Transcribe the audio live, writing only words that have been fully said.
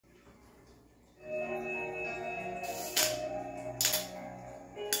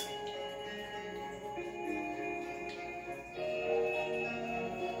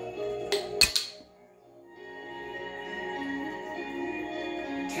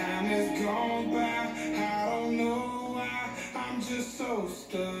Time has gone by, I don't know why. I'm just so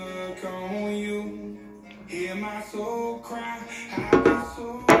stuck on you. Hear my soul cry, I've been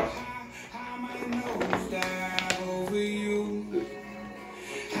so high, I might nose dive over you.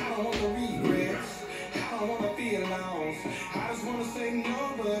 I don't want the regrets, I don't want to feel lost. I just want to say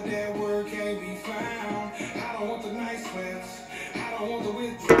no, but that word can't be found. I don't want the night sweats, I don't want the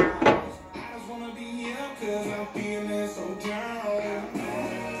withdrawals. I just want to be up cause I'm feeling so down.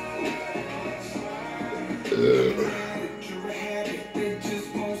 You're a habit that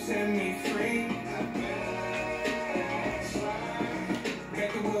just won't set me free.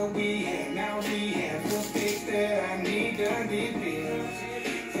 Back to what we had, now we have the fix that I need to be fixed.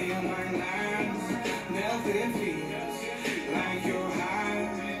 Feel my lines, nothing feels like you're high,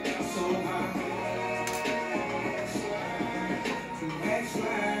 so high.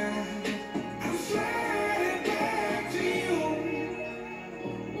 Backslide, I'm sliding back to you.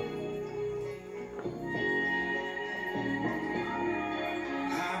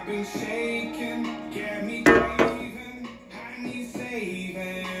 I've been shaking, got me craving. I need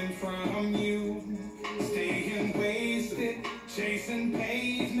saving from you. Staying wasted, chasing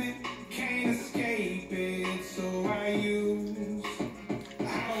pavement, can't escape it, so I use. I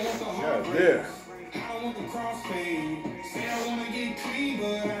don't want the heartbreak, I don't want the crossfade. Say I want to get clean,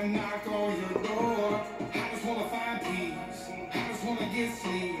 but I knock on your door. I just want to find peace, I just want to get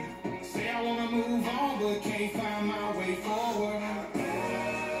sleep. Say I want to move on, but can't find my way forward.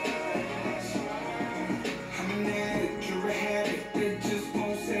 I'm an addict, you're a habit that just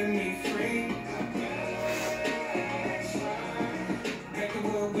won't set me free. Back to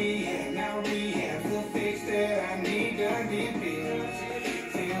what we had, now we have the fix that I need to be fixed.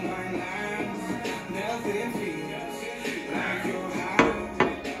 Feel my lines, nothing feels like you're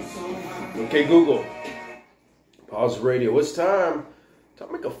high, so high. Okay, Google. Pause the radio. It's time to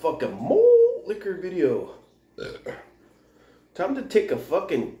make a fucking malt liquor video. Time to take a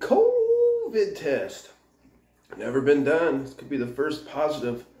fucking COVID test. Never been done. This could be the first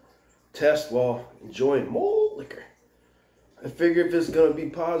positive test while enjoying malt liquor. I figure if it's gonna be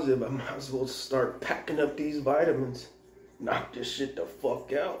positive, I might as well start packing up these vitamins. Knock this shit the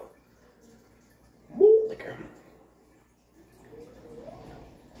fuck out. Malt liquor.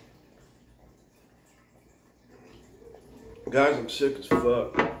 Guys, I'm sick as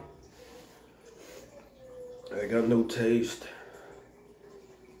fuck. I got no taste.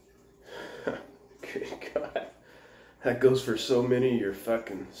 Good God. That goes for so many of your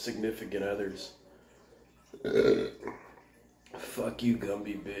fucking significant others. Fuck you,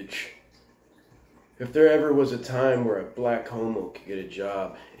 Gumby bitch. If there ever was a time where a black homo could get a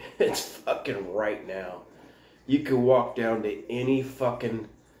job, it's fucking right now. You could walk down to any fucking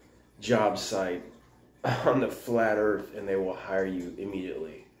job site on the flat earth and they will hire you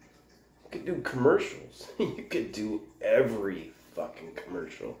immediately. You could do commercials. You could do every fucking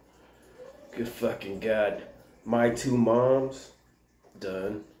commercial. Good fucking God. My Two Moms,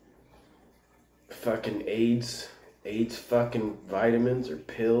 done. Fucking AIDS fucking vitamins or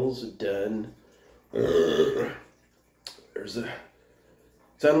pills, done. It's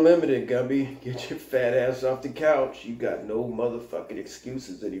unlimited, Gumby. Get your fat ass off the couch. You got no motherfucking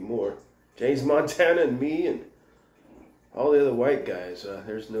excuses anymore. James Montana and me and all the other white guys.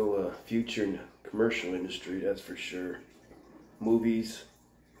 There's no future in the commercial industry, that's for sure. Movies,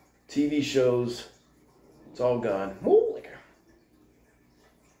 TV shows, it's all gone. Woo, liquor.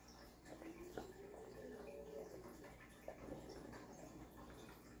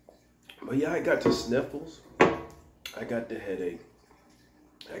 But yeah, I got the sniffles. I got the headache.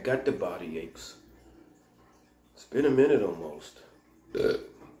 I got the body aches. It's been a minute almost.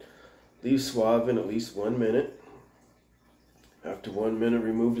 Leave swab in at least 1 minute. After 1 minute,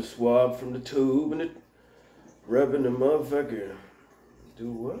 remove the swab from the tube and it rubbing the motherfucker.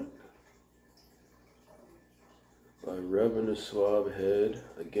 Do what? By rubbing the swab head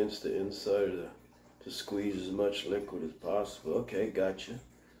against the inside of the to squeeze as much liquid as possible. Okay, gotcha.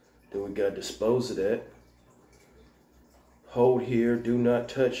 Then we gotta dispose of that. Hold here, do not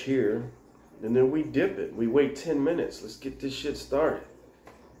touch here. And then we dip it. We wait 10 minutes. Let's get this shit started.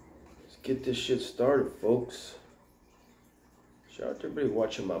 Let's get this shit started, folks. Shout out to everybody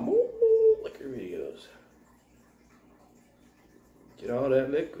watching my liquor videos. Get all that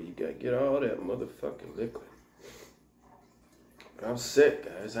liquid. You gotta get all that motherfucking liquid. But I'm sick,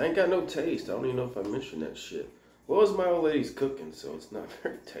 guys. I ain't got no taste. I don't even know if I mentioned that shit. Well, my old lady's cooking, so it's not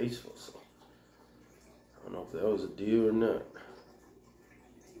very tasteful. So I don't know if that was a deal or not.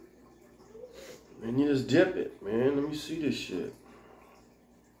 And you just dip it, man. Let me see this shit.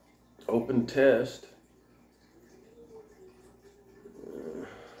 Open test.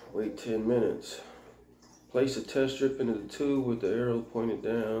 Wait 10 minutes. Place a test strip into the tube with the arrow pointed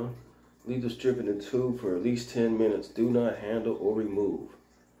down. Leave the strip in the tube for at least 10 minutes. Do not handle or remove.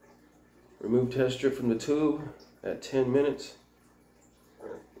 Remove test strip from the tube at 10 minutes.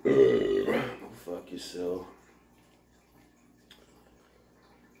 Go fuck yourself.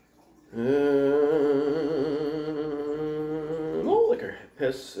 Malt liquor.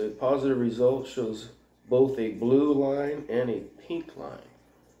 Has a positive result. Shows both a blue line and a pink line.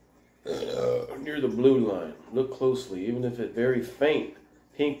 Near the blue line, look closely. Even if it's very faint,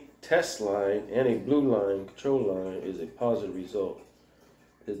 pink test line and a blue line, control line, is a positive result.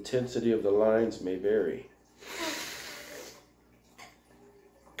 The intensity of the lines may vary.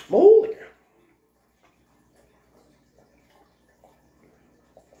 Malt liquor.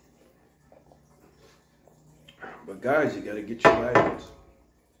 But guys, you gotta get your vitamins.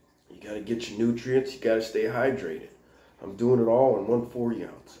 You gotta get your nutrients. You gotta stay hydrated. I'm doing it all in one 40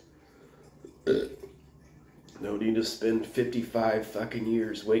 ounce. No need to spend 55 fucking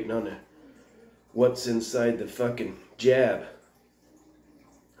years waiting on what's inside the fucking jab.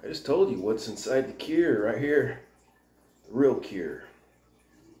 I just told you what's inside the cure right here. The real cure.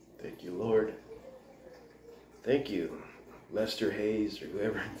 Thank you, Lord. Thank you, Lester Hayes or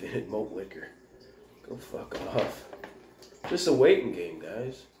whoever invented malt liquor. Go fuck off. Just a waiting game,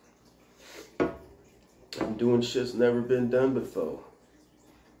 guys. I'm doing shit's never been done before.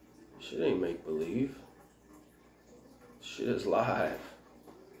 Shit ain't make believe. Shit is live.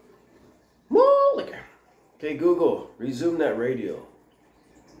 Malt liquor. Okay, Google, resume that radio.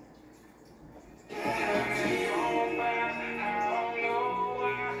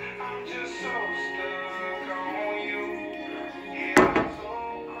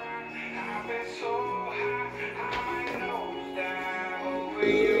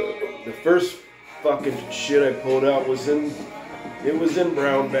 The first fucking shit I pulled out was in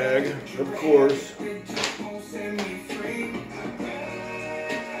brown bag, of course.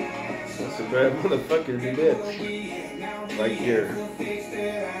 That's a bad motherfucker to do. Right here.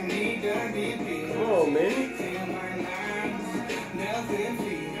 Come on, man.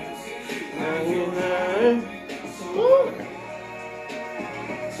 99. Woo.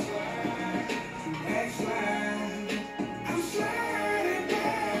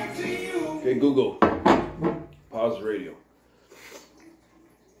 Okay, Google. Pause the radio.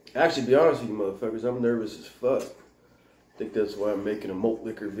 Actually, to be honest with you motherfuckers, I'm nervous as fuck. I think that's why I'm making a malt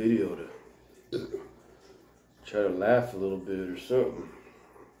liquor video, to try to laugh a little bit or something.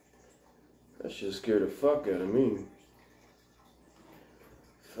 That shit scared the fuck out of me.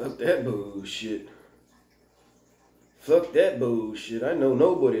 Fuck that bullshit. Fuck that bullshit. I know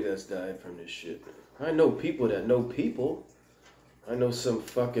nobody that's died from this shit. I know people that know people. I know some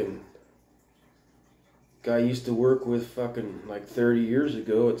fucking guy I used to work with fucking like 30 years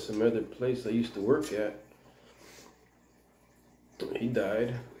ago at some other place I used to work at. He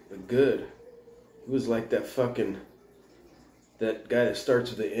died, but good. He was like that fucking, that guy that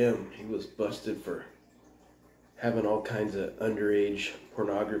starts with the M. He was busted for having all kinds of underage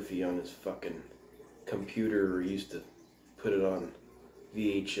pornography on his fucking computer, or he used to put it on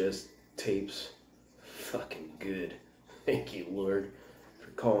VHS tapes. Fucking good. Thank you, Lord, for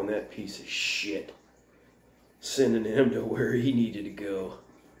calling that piece of shit. Sending him to where he needed to go.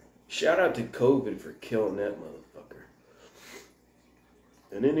 Shout out to COVID for killing that motherfucker.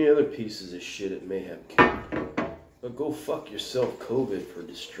 And any other pieces of shit it may have killed. But go fuck yourself, COVID, for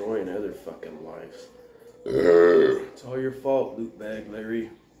destroying other fucking lives. It's all your fault, loot bag Larry.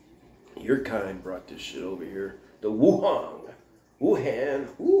 Your kind brought this shit over here. The Wuhan,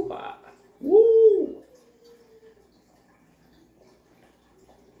 woo-ha, woo!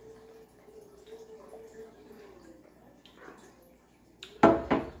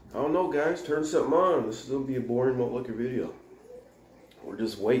 I don't know, guys. Turn something on. This is going to be a boring malt liquor video. We're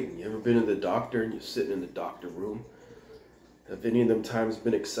just waiting. You ever been to the doctor and you're sitting in the doctor room? Have any of them times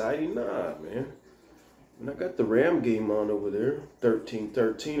been exciting? Nah, man. And I got the Ram game on over there.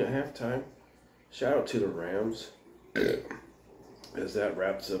 13-13 at halftime. Shout out to the Rams. As that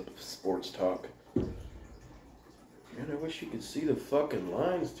wraps up sports talk. Man, I wish you could see the fucking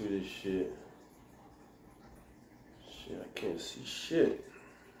lines through this shit. Shit, I can't see shit.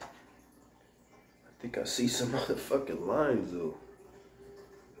 I think I see some motherfucking lines though.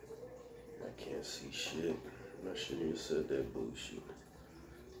 I can't see shit. I shouldn't even said that bullshit.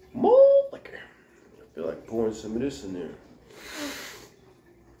 Malt liquor. I feel like pouring some of this in there.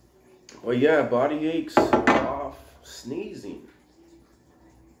 Well, yeah, body aches, cough, sneezing.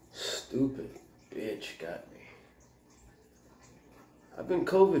 Stupid bitch got me. I've been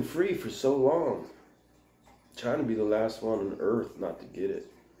COVID free for so long. Trying to be the last one on earth not to get it.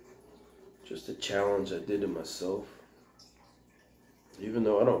 Just a challenge I did to myself. Even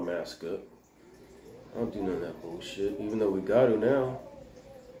though I don't mask up. I don't do none of that bullshit. Even though we got to now.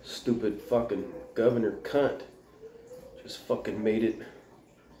 Stupid fucking governor cunt. Just fucking made it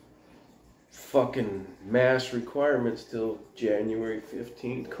fucking mask requirements till January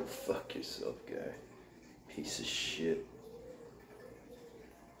 15th. Go fuck yourself, guy. Piece of shit.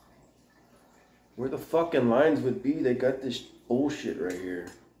 Where the fucking lines would be, they got this bullshit right here.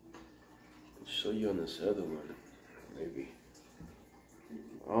 I'll show you on this other one. Maybe.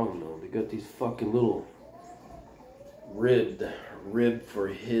 I don't know. They got these fucking little ribbed for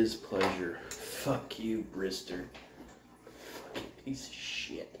his pleasure. Fuck you, Brister. Fucking piece of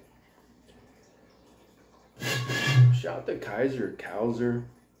shit. Shout out to Kaiser, Kowser.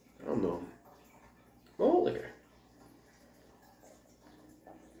 I don't know. Oh, look at her.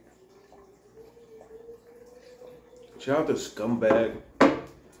 Shout out to Scumbag.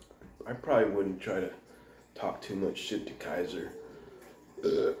 I probably wouldn't try to talk too much shit to Kaiser.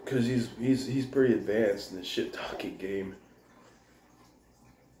 Cause he's pretty advanced in the shit talking game.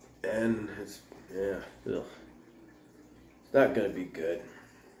 And it's it's not gonna be good.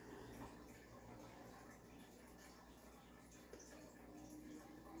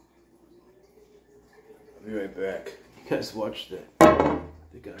 I'll be right back. You guys watched that. I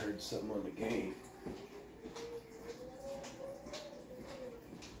think I heard something on the game.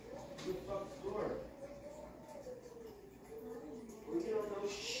 Who the fuck scored? We don't know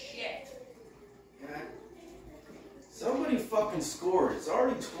shit. God. Somebody fucking scored. It's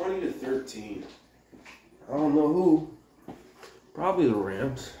already 20-13. I don't know who. Probably the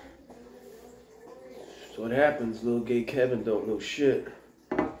Rams. So what happens, little gay Kevin don't know shit.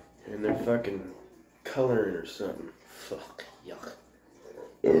 And they're fucking coloring or something. Fuck. Yuck.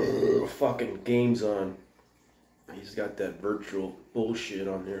 Fucking game's on. He's got that virtual bullshit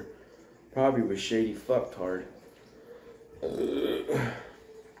on there. Probably with Shady Fucktard.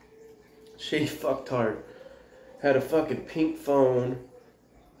 Shady Fucktard had a fucking pink phone,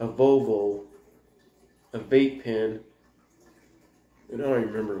 a Volvo, a vape pen, and I don't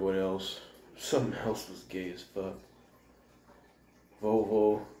even remember what else. Something else was gay as fuck.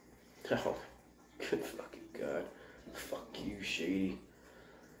 Volvo. Oh, good fucking God. Fuck you, Shady.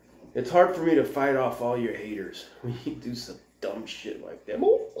 It's hard for me to fight off all your haters when you do some dumb shit like that.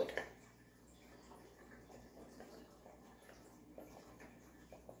 Oh, look.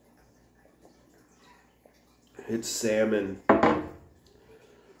 It's salmon.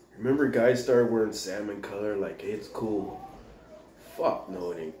 Remember guys started wearing salmon color like, hey, it's cool. Fuck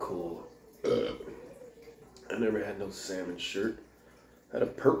no, it ain't cool. I never had no salmon shirt. I had a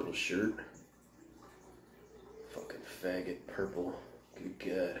purple shirt. Fucking faggot purple. Good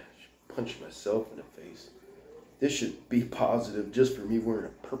God. I should punch myself in the face. This should be positive just for me wearing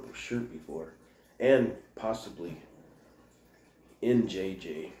a purple shirt before. And possibly in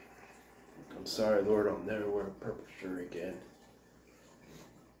JJ. I'm sorry, Lord, I'll never wear a purple shirt again.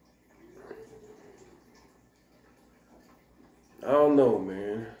 I don't know,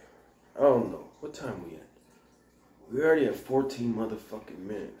 man. I don't know. What time we at? We already have 14 motherfucking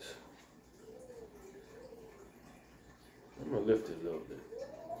minutes. I'm gonna lift it a little bit.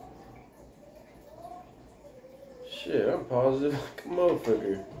 Shit, I'm positive like a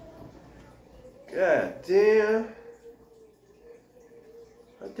motherfucker. God damn.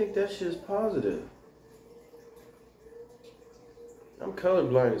 I think that shit's positive. I'm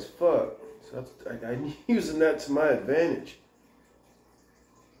colorblind as fuck. So I'm using that to my advantage.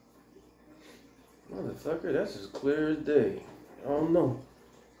 Motherfucker, that's as clear as day. I don't know.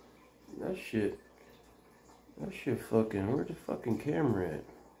 That shit fucking, where's the fucking camera at?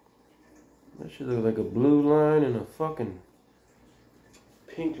 That shit look like a blue line and a fucking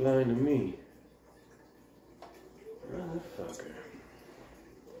pink line to me. Motherfucker.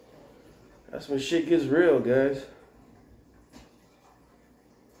 That's when shit gets real, guys.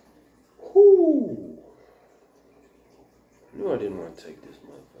 Whoo! Knew I didn't want to take this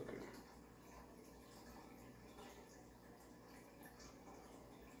motherfucker.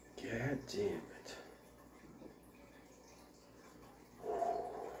 God damn it.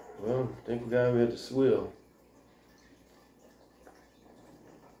 Well, thank God we had the swill.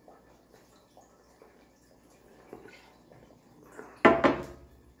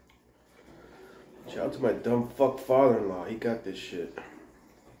 Shout out to my dumb fuck father-in-law. He got this shit.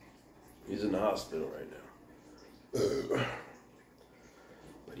 He's in the hospital right now.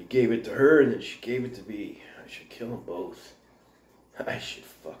 But he gave it to her and then she gave it to me. I should kill them both. I should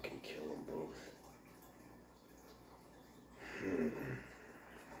fucking kill them both.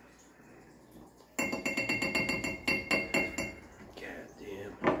 God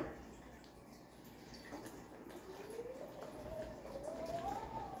damn.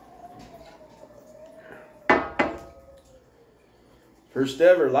 First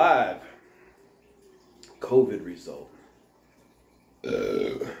ever live COVID result.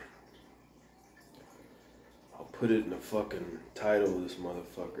 I'll put it in the fucking title of this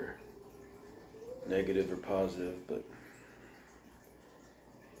motherfucker. Negative or positive, but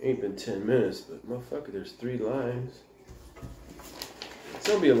ain't been 10 minutes, but motherfucker, there's 3 lines. It's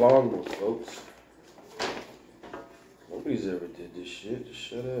gonna be a long one, folks. Nobody's ever did this shit, just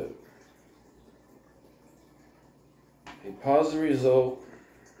shut up. A positive result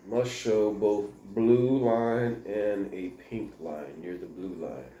must show both blue line and a pink line near the blue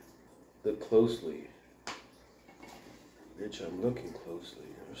line. Look closely. Bitch, I'm looking closely.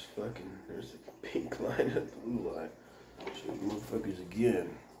 There's a pink line and a blue line. Show you motherfuckers again.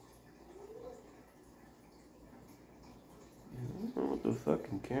 I don't know what the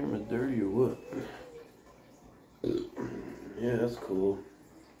fucking camera's dirty or what. Yeah, that's cool.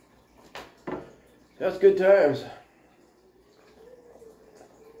 That's good times.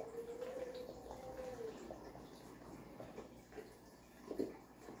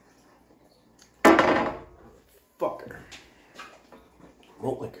 Fucker.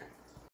 Malt liquor.